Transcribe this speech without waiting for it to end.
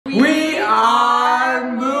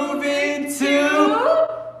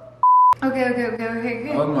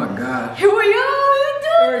Okay. Oh my God. Here we go.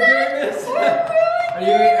 We're doing this.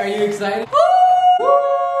 Are you excited?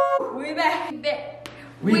 Woo! We back.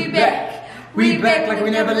 We back like we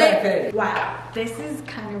never left it. Wow, this is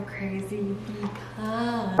kind of crazy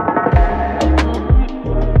because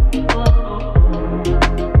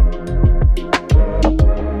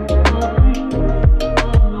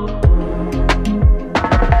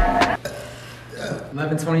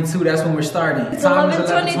 11:22, that's when we're starting. It's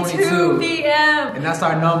 11:22 p.m. And that's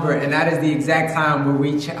our number, and that is the exact time where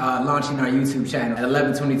we launching our YouTube channel at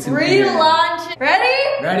 11:22 p.m. Relaunch.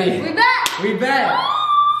 Ready? Ready. We back. We back.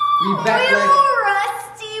 We back. We a little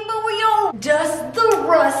rusty, but we don't dust the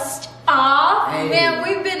rust off. Hey. Man,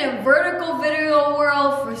 we've been in vertical video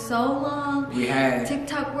world for so long. We had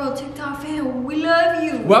TikTok world, TikTok fam, we love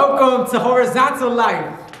you. Welcome to horizontal life.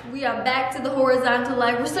 We are back to the horizontal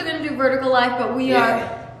life. We're still gonna do vertical life, but we are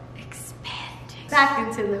expanding back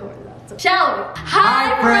into the horizontal. Shall we?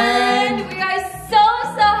 Hi friend! We are so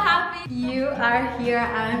happy you are here.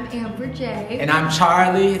 I'm Amber J. And I'm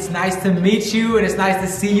Charlie. It's nice to meet you, and it's nice to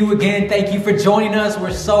see you again. Thank you for joining us.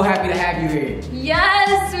 We're so happy to have you here.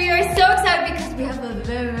 Yes, we are so excited because we have a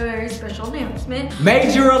very special announcement.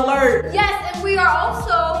 Major alert! Yes, and we are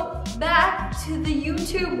also back to the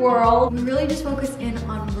YouTube world. We really just focus in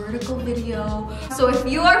on vertical video. So if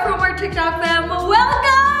you are from our TikTok fam,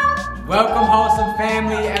 welcome! Welcome, wholesome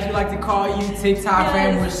family, as we like to call you, TikTok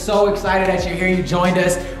fam. We're so excited that you're here. You joined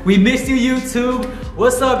us. We missed you, YouTube.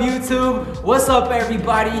 What's up, YouTube? What's up,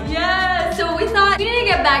 everybody? Yeah, so we thought we need to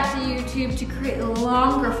get back to YouTube to create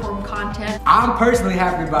longer form content. I'm personally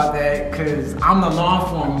happy about that because I'm the long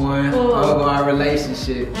form one of our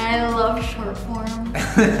relationship. I love short form.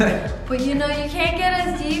 But you know, you can't get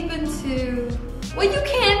as deep into, well, you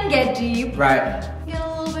can get deep. Right. Get a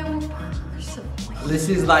little bit more personal. This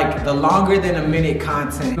is like the longer than a minute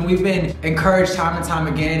content. And we've been encouraged time and time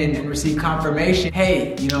again and received confirmation.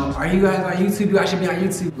 Hey, you know, are you guys on YouTube? You guys should be on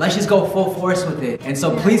YouTube. Let's just go full force with it. And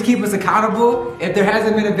so please keep us accountable. If there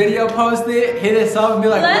hasn't been a video posted, hit us up and be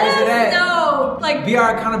like, where's it at? Let us know. Like, be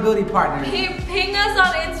our accountability partner. Ping us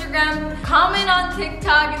on Instagram, comment on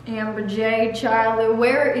TikTok. Amber J, Charlie,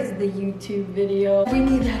 where is the YouTube video? We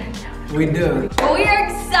need that account. We do. But we are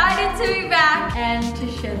excited to be back and to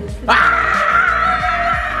share this with you.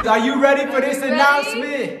 Are you ready for this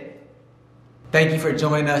announcement? Thank you for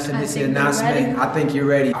joining us in this announcement. I think you're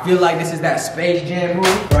ready. I feel like this is that Space Jam movie,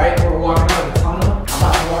 right? We're walking out of the tunnel. I'm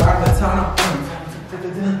about to walk out of the tunnel.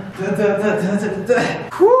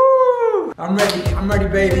 Woo! I'm ready,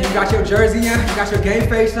 baby. You got your jersey on? You got your game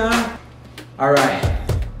face on? All right.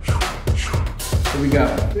 Here we go.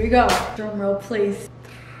 Here we go. Drum roll, please.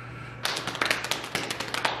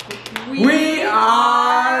 We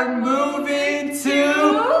are moving to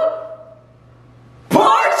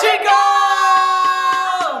Portugal!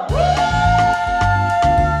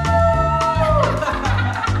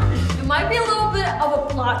 It might be a little bit of a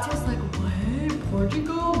plot twist, like, what?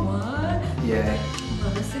 Portugal? What? Yeah.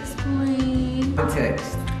 Let us explain.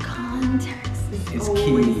 Context is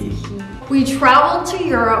key. We traveled to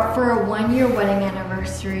Europe for a 1-year wedding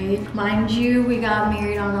anniversary. Mind you, we got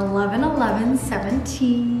married on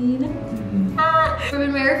 11/11/17. We've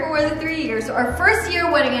been married for more than 3 years. So our first year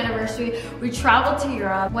wedding anniversary, we traveled to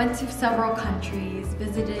Europe, went to several countries,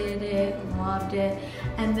 visited it, loved it.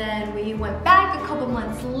 And then we went back a couple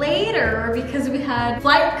months later because we had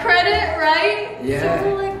flight credit, right? Yeah. So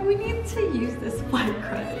we're like, we need to use this flight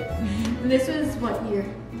credit. And this was what year?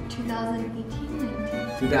 2018,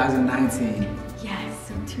 2019. Yes,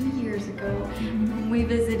 so 2 years ago, we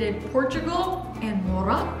visited Portugal and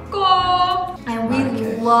Morocco, and we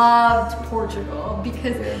loved Portugal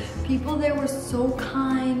because people there were so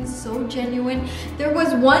kind, so genuine. There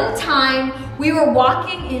was one time we were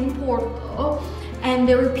walking in Porto, and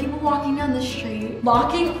there were people walking down the street,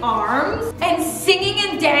 locking arms and singing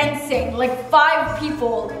and dancing, like 5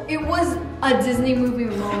 people. It was a Disney movie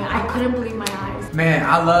moment. I couldn't believe my eyes. Man,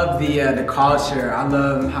 I love the culture. I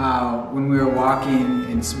love how when we were walking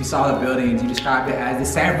and we saw the buildings, you described it as the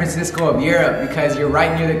San Francisco of Europe because you're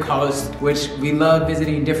right near the coast, which we love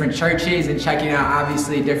visiting different churches and checking out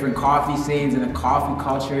obviously different coffee scenes, and the coffee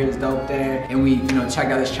culture is dope there. And we,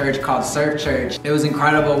 checked out this church called Surf Church. It was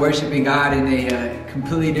incredible worshiping God in a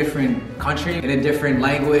completely different country, in a different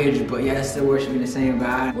language, but yeah, still worshiping the same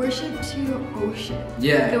God. Worship to ocean.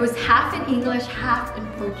 Yeah. It was half in English, half in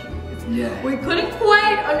Portuguese. Yeah. We couldn't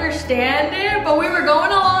quite understand it, but we were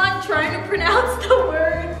going along trying to pronounce the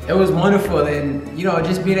word. it was wonderful. And you know,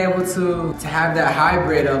 just being able to have that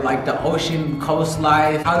hybrid of like the ocean coast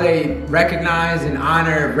life, how they recognize and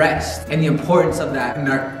honor rest and the importance of that in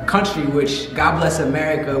our country, which God bless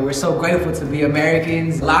America. We're so grateful to be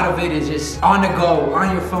Americans. A lot of it is just on the go,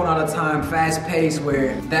 on your phone all the time, fast paced,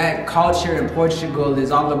 where that culture in Portugal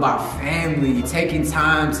is all about family, taking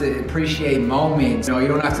time to appreciate moments. You know, you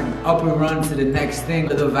don't have to up and run to the next thing,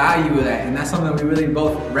 but the value of that. And that's something we really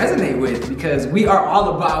both resonate with, because we are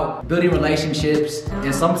all about building relationships.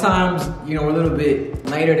 And sometimes, you know, we're a little bit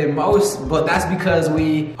later than most, but that's because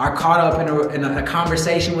we are caught up in a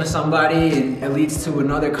conversation with somebody, and it leads to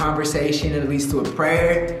another conversation, and it leads to a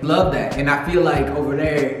prayer. Love that. And I feel like over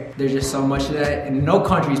there, there's just so much of that. And no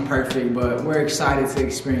country's perfect, but we're excited to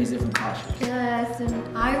experience different cultures. Yes,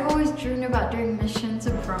 and I've always dreamed about doing missions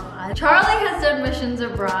abroad. Charlie has done missions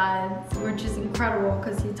abroad, which is incredible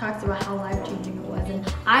because he talks about how life-changing it was.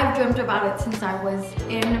 And I've dreamt about it since I was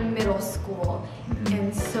in middle school.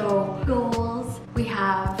 And so goals we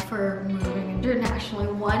have for moving internationally.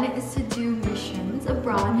 One is to do missions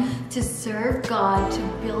abroad, to serve God, to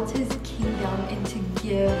build his kingdom, and to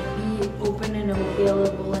be open and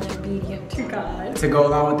available and obedient to God. To go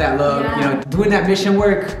along with that love, you know, doing that mission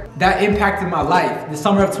work, that impacted my life. The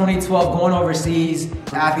summer of 2012, going overseas,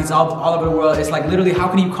 athletes all over the world, it's like literally how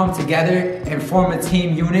can you come together and form a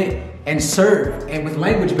team unit and serve, and with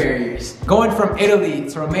language barriers. Going from Italy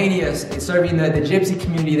to Romania and serving the gypsy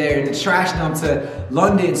community there and the trash dump, to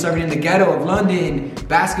London, serving in the ghetto of London,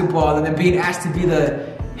 basketball, and then being asked to be the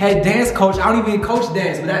head dance coach. I don't even coach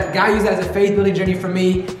dance, but that guy used that as a faith building journey for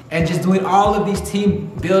me, and just doing all of these team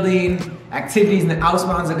building activities in the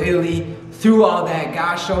outbounds of Italy. Through all that,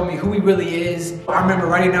 God showed me who he really is. I remember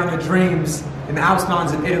writing down the dreams in the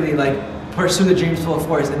outbounds of Italy, like, pursue the dreams full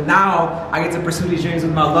force. And now I get to pursue these dreams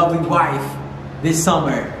with my lovely wife this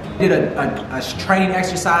summer. Did a training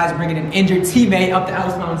exercise, bringing an injured teammate up the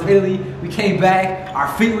Alps Mountains of Italy. We came back, our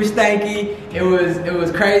feet were stanky. It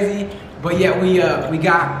was crazy, but yet we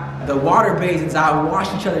got the water basins out,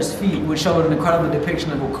 washed each other's feet, which showed an incredible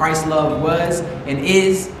depiction of what Christ's love was and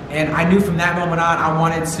is. And I knew from that moment on, I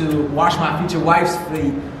wanted to wash my future wife's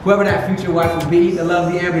feet, whoever that future wife would be, the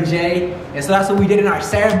lovely Amber J. And so that's what we did in our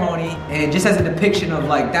ceremony. And just as a depiction of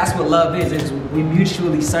like, that's what love is we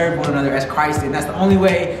mutually serve one another as Christ did. And that's the only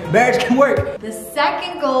way marriage can work. The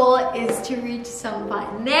second goal is to reach some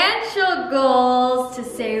financial goals, to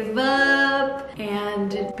save up and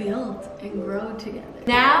build and grow together.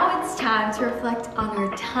 Now it's time to reflect on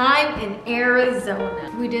our time in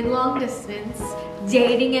Arizona. We did long distance,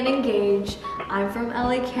 dating and engaged. I'm from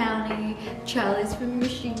LA County, Charlie's from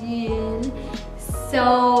Michigan.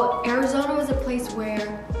 So Arizona was a place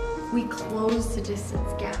where we closed the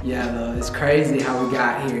distance gap. Yeah, though, it's crazy how we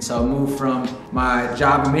got here. So I moved from my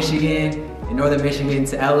job in Michigan, in northern Michigan,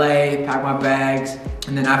 to LA, packed my bags,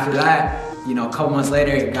 and then after that, you know, a couple months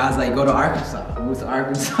later, God's like, go to Arkansas. I moved to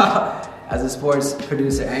Arkansas as a sports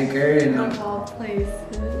producer anchor. And of all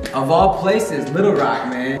places. Of all places, Little Rock,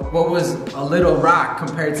 man. What was a little rock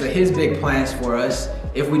compared to his big plans for us?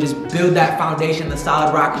 If we just build that foundation, the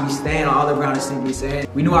solid rock, and we stand on all the ground is simply sand.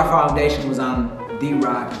 We knew our foundation was on the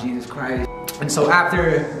rock, Jesus Christ. And so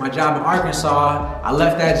after my job in Arkansas, I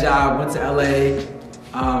left that job, went to LA,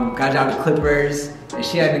 got a job at Clippers, and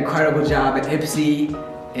she had an incredible job at Ipsy,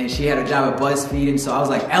 and she had a job at BuzzFeed. And so I was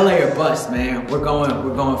like, LA or bust, man. We're going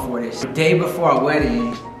for this. The day before our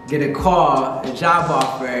wedding, get a call, a job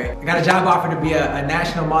offer. I got a job offer to be a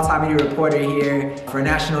national multimedia reporter here for a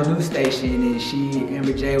national news station, and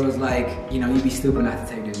Amber J was like, you know, you'd be stupid not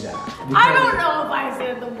to take this job. I don't know if I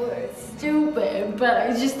said the word stupid, but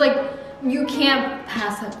it's just like, you can't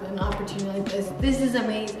pass up an opportunity like this. This is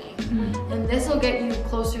amazing. And this will get you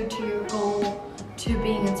closer to your goal to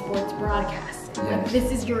being in sports broadcasting. Like,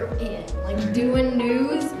 this is your in. Like, doing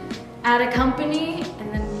news at a company,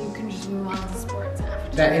 and then you can just move on to sports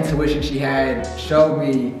after. That intuition she had showed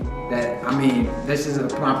me that, I mean, this is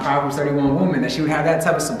my Proverbs 31 woman, that she would have that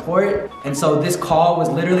type of support. And so this call was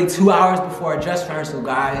literally 2 hours before our dress rehearsal,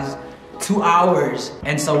 guys. 2 hours.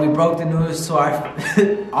 And so we broke the news to our,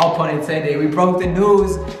 all pun intended, we broke the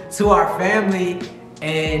news to our family.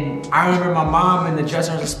 And I remember my mom in the dress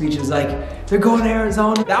rehearsal speech was like, they're going to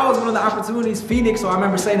Arizona. That was one of the opportunities, Phoenix. So I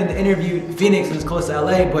remember saying in the interview, Phoenix is close to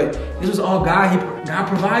LA, but this was all God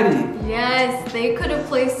provided. Yes, they could have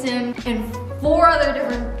placed him in 4 other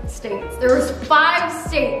different states. There was 5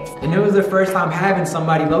 states. And it was the first time having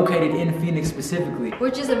somebody located in Phoenix specifically.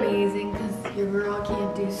 Which is amazing, because your girl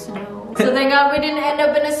can't do snow. So thank God we didn't end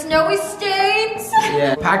up in a snowy state.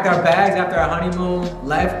 Yeah, packed our bags after our honeymoon,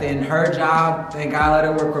 left, and her job, thank God, let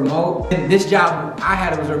her work remote. And this job I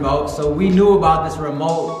had was remote, so we knew about this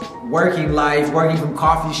remote working life, working from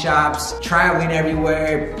coffee shops, traveling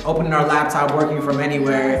everywhere, opening our laptop, working from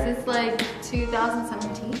anywhere. This is like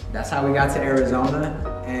 2017. That's how we got to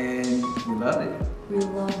Arizona, and we loved it. We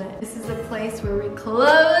love it. This is a place where we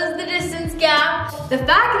close the distance gap. The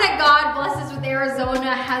fact that God blessed us with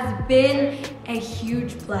Arizona has been a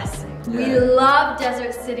huge blessing. Yeah. We love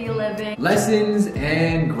desert city living. Lessons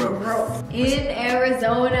and growth. In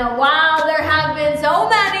Arizona, wow, there have been so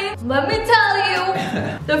many. Let me tell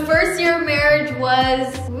you, the first year of marriage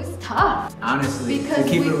was tough. Honestly, because to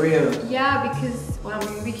keep it real. Yeah, because, well,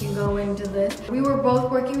 I mean, we can go into this. We were both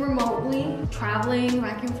working remotely, traveling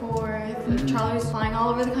back and forth. Charlie was flying all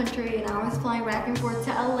over the country, and I was flying back and forth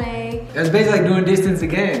to LA. It was basically like doing distance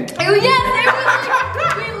again. Oh, yes, it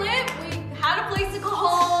was like, we had a place to go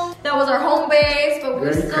home. That was our home base, but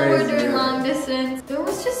we still were doing long distance. There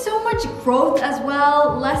was just so much growth as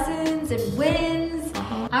well, lessons and wins.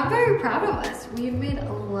 I'm very proud of us. We've made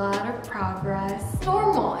a lot of progress. It's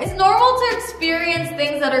normal to experience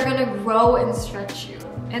things that are gonna grow and stretch you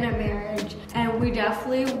in a marriage. And we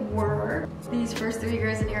definitely were these first 3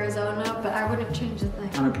 years in Arizona, but I wouldn't change a thing.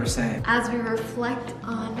 100%. As we reflect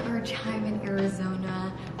on our time in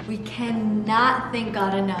Arizona, we cannot thank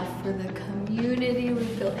God enough for the community we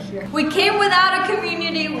built here. We came without a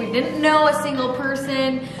community. We didn't know a single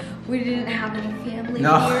person. We didn't have any family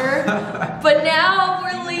here. But now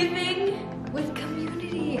we're leaving with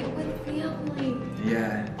community, with family.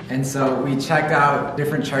 Yeah. And so we checked out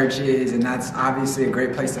different churches, and that's obviously a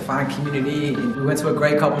great place to find community. And we went to a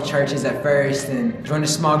great couple churches at first and joined a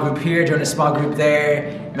small group here, joined a small group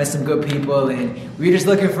there, met some good people, and we were just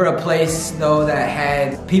looking for a place though that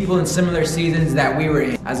had people in similar seasons that we were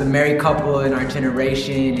in. As a married couple in our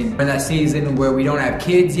generation, and in that season where we don't have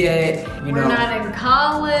kids yet, you know. We're not in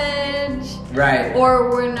college. Right. Or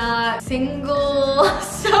we're not single.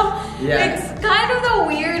 So yeah. It's kind of the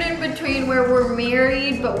weird in between where we're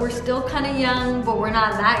married, but we're still kind of young, but we're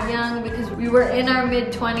not that young because we were in our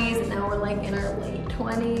mid-20s and now we're like in our late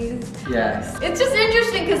 20s. Yes. It's just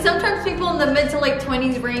interesting because sometimes people in the mid to late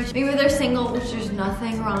 20s range, maybe they're single, which there's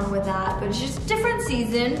nothing wrong with that, but it's just a different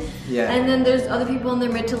season. Yeah. And then there's other people in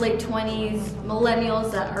their mid to late 20s,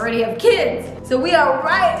 millennials that already have kids. So we are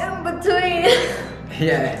right in between.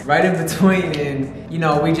 Yeah, right in between, and you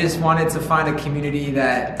know, we just wanted to find a community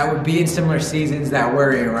that would be in similar seasons that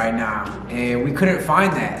we're in right now, and we couldn't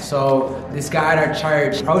find that. So this guy at our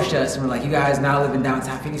church approached us and we're like, you guys now live in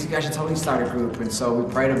downtown Phoenix, you guys should totally start a group. And so we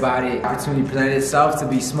prayed about it. Opportunity presented itself to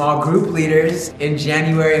be small group leaders in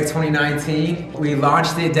January of 2019. We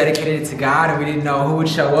launched it, dedicated it to God, and we didn't know who would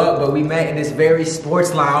show up, but we met in this very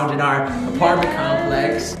sports lounge in our apartment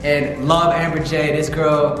complex. And love Amber J, this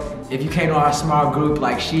girl, if you came to our small group,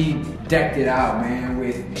 like she decked it out, man.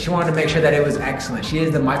 She wanted to make sure that it was excellent. She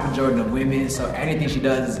is the Michael Jordan of women, so anything she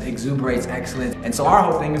does exuberates excellence. And so our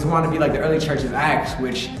whole thing is we want to be like the early church of Acts,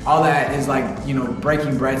 which all that is like, you know,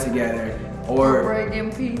 breaking bread together or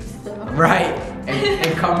breaking pizza. Right,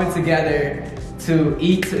 and coming together to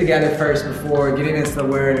eat together first before getting into the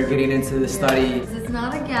word or getting into the study. It's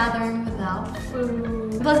not a gathering without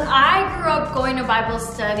food. Plus, I grew up going to Bible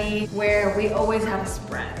study where we always had a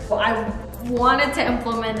spread. Well, I wanted to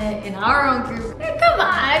implement it in our own group. Hey, come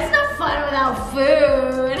on, it's not fun without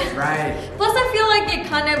food. Right. Plus, I feel like it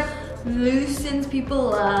kind of loosens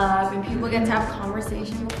people up and people get to have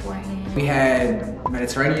conversation beforehand. We had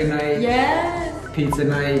Mediterranean night. Yes. Pizza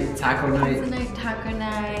night, taco night. Pizza night, taco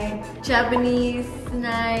night, Japanese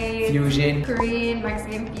night. Fusion. Korean,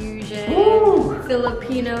 Mexican fusion. Woo.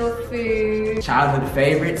 Filipino food. Childhood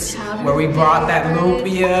favorites. Where we brought that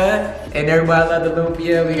lumpia. And everybody loved the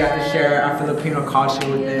lumpia. We got to share our Filipino culture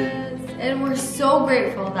with them. And we're so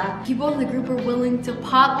grateful that people in the group are willing to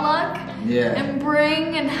potluck and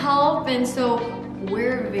bring and help. And so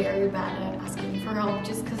we're very bad at asking for help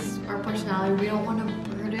just because our personality, we don't want to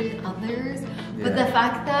burden others. But the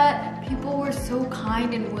fact that people were so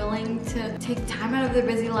kind and willing to take time out of their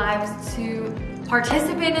busy lives to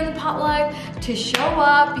participate in the potluck, to show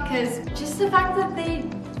up, because just the fact that they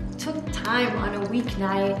took time on a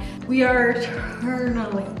weeknight, we are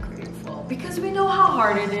eternally grateful because we know how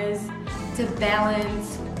hard it is to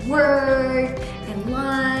balance work and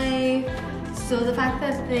life. So the fact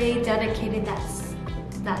that they dedicated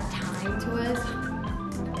that time to us,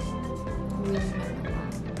 really meant a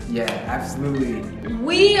lot. Yeah, absolutely.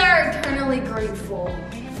 We are eternally grateful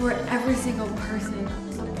for every single person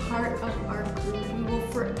who's a part of our group. We will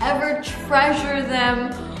forever treasure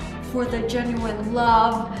them for the genuine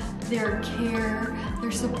love, their care,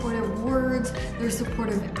 their supportive words, their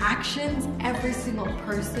supportive actions. Every single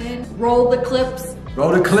person. Roll the clips.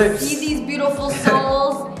 Roll the clips. See these beautiful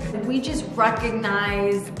souls. We just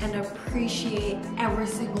recognize and appreciate every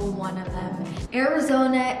single one of them.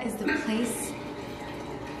 Arizona is the place.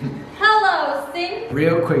 Hello, sing.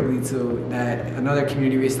 Real quickly too, that another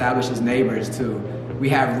community we established is neighbors too. We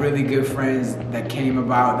have really good friends that came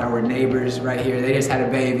about that were neighbors right here. They just had a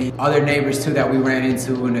baby. Other neighbors too that we ran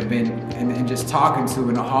into and have been and just talking to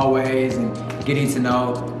in the hallways and getting to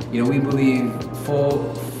know. You know, we believe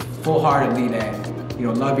full-heartedly that, you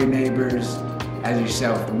know, love your neighbors as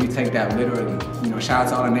yourself, and we take that literally. You know, shout out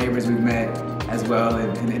to all the neighbors we've met as well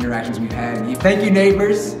and the interactions we've had. Thank you,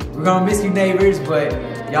 neighbors. We're gonna miss you, neighbors, but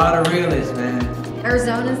y'all the realest, man.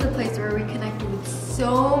 Arizona is the place where we connect with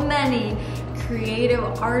so many creative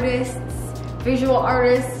artists, visual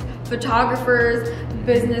artists, photographers,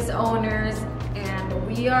 business owners, and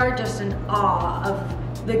we are just in awe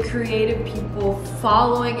of the creative people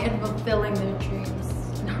following and fulfilling their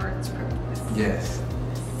dreams and heart's purpose. Yes.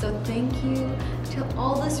 So thank you to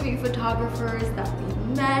all the sweet photographers that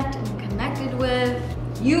we met and connected with.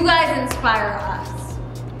 You guys inspire us.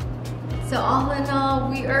 So all in all,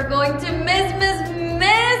 we are going to miss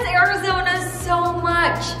Arizona so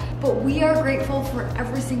much. But we are grateful for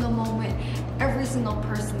every single moment, every single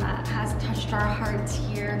person that has touched our hearts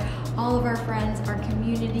here, all of our friends, our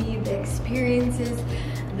community, the experiences,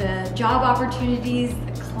 the job opportunities,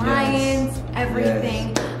 the clients,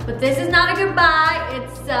 everything. Yes. But this is not a goodbye,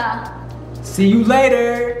 it's see you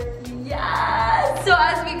later. Yeah. So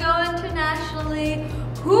as we go internationally,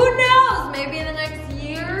 who knows, maybe in the next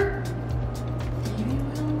year, maybe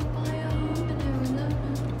we'll buy a home in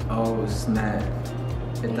Arizona. Oh snap.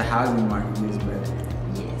 If the housing market is better.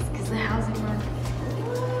 Yes, because the housing market is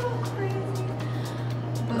a little crazy.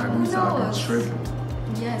 But like we talking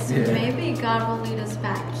triple. Yes, maybe God will lead us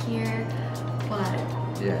back here, but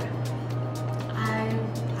yeah, I'm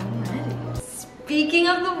ready. Speaking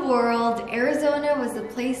of the world, Arizona was the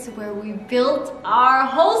place where we built our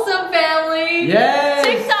wholesome family. Yes.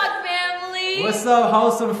 TikTok family. What's up,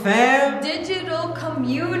 wholesome fam? Digital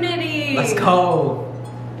community. Let's go.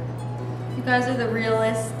 You guys are the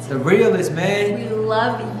realest. The realest, man. We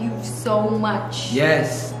love you so much.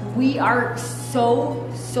 Yes. We are so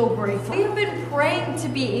grateful. We have been praying to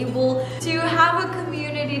be able to have a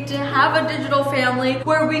community, to have a digital family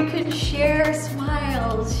where we can share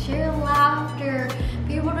smiles, share laughter,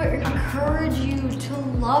 be able to encourage you, to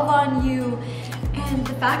love on you. And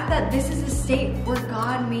the fact that this is a state where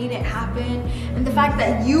God made it happen, and the fact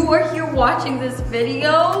that you are here watching this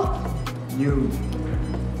video,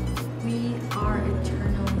 we are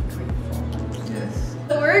eternally grateful. Yes.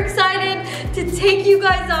 So we're excited to take you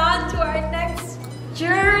guys on to our next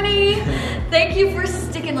journey. Thank you for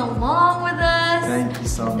sticking along with us. Thank you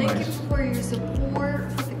so much. Thank you for your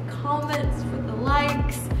support, for the comments, for the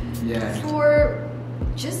likes, for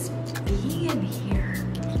just being in here,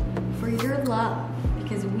 for your love,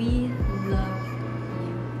 because we love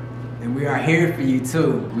you. And we are here for you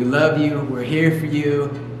too. We love you, we're here for you.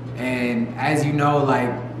 And as you know,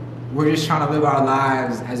 like, we're just trying to live our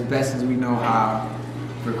lives as best as we know how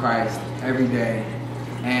for Christ every day.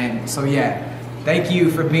 And so yeah, thank you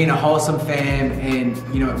for being a wholesome fam and,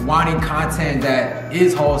 you know, wanting content that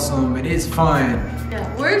is wholesome, it is fun.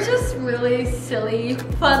 Yeah, we're just really silly,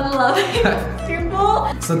 fun-loving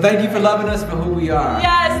people. So thank you for loving us for who we are.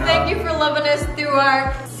 Yes, thank you for loving us through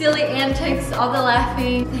our silly antics, all the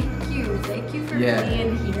laughing. Thank you for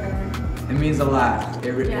being here. It means a lot.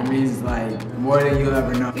 It means like more than you'll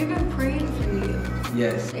ever know. We've been praying for you.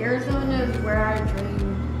 Yes. Arizona is where our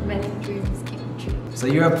many dreams came true. So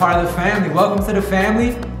you're a part of the family. Welcome to the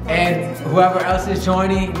family. And whoever else is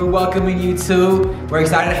joining, we're welcoming you too. We're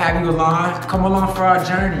excited to have you along. Come along for our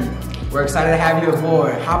journey. We're excited to have you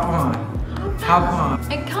aboard. Hop on. Hop on.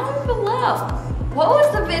 And comment below. What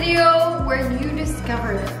was the video where you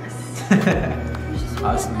discovered us?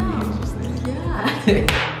 Awesome. Interesting.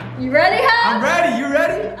 Yeah. You ready, Hub? I'm ready. You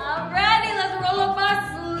ready? I'm ready. Let's roll up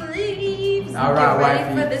our sleeves. All right,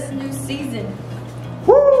 get ready for this new season.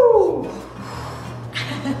 Woo!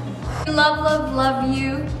 We love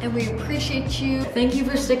you, and we appreciate you. Thank you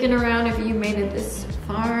for sticking around if you made it this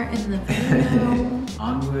far in the video.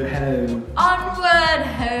 Onward ho. Onward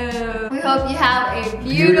ho. We hope you have a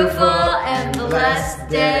beautiful and blessed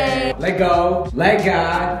day. Let go. Let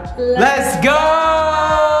God. Let's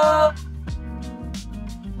go!